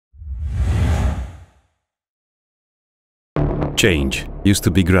Change used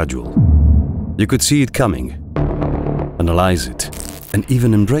to be gradual. You could see it coming, analyze it, and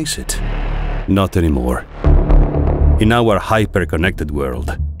even embrace it. Not anymore. In our hyper-connected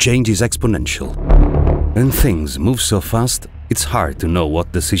world, change is exponential. And things move so fast, it's hard to know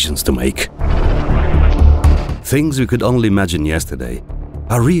what decisions to make. Things we could only imagine yesterday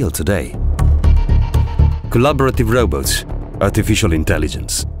are real today. Collaborative robots, artificial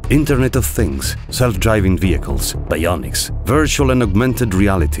intelligence, Internet of Things, self-driving vehicles, bionics, virtual and augmented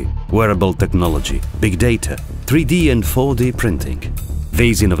reality, wearable technology, big data, 3D and 4D printing.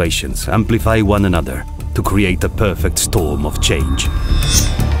 These innovations amplify one another to create a perfect storm of change.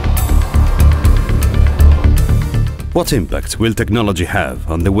 What impact will technology have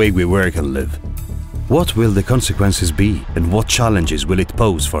on the way we work and live? What will the consequences be, and what challenges will it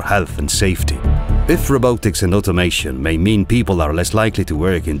pose for health and safety? If robotics and automation may mean people are less likely to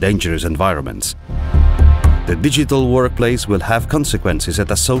work in dangerous environments, the digital workplace will have consequences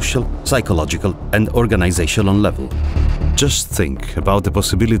at a social, psychological, and organizational level. Just think about the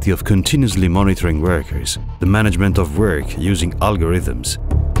possibility of continuously monitoring workers, the management of work using algorithms,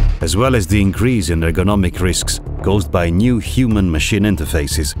 as well as the increase in ergonomic risks caused by new human-machine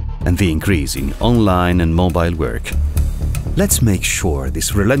interfaces and the increase in online and mobile work. Let's make sure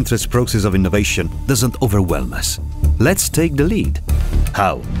this relentless process of innovation doesn't overwhelm us. Let's take the lead.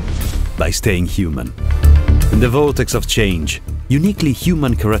 How? By staying human. In the vortex of change, uniquely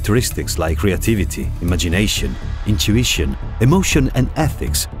human characteristics like creativity, imagination, intuition, emotion and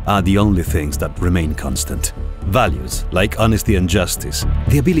ethics are the only things that remain constant. Values like honesty and justice,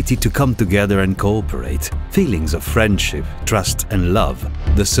 the ability to come together and cooperate, feelings of friendship, trust and love,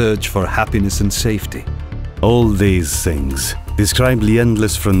 the search for happiness and safety. All these things describe the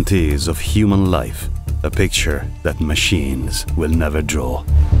endless frontiers of human life, a picture that machines will never draw.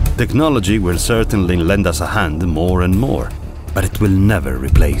 Technology will certainly lend us a hand more and more, but it will never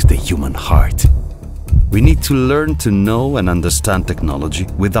replace the human heart. We need to learn to know and understand technology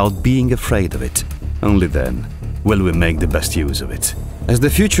without being afraid of it. Only then will we make the best use of it. As the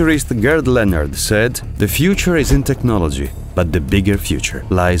futurist Gerd Leonard said, the future is in technology, but the bigger future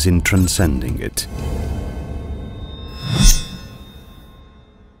lies in transcending it.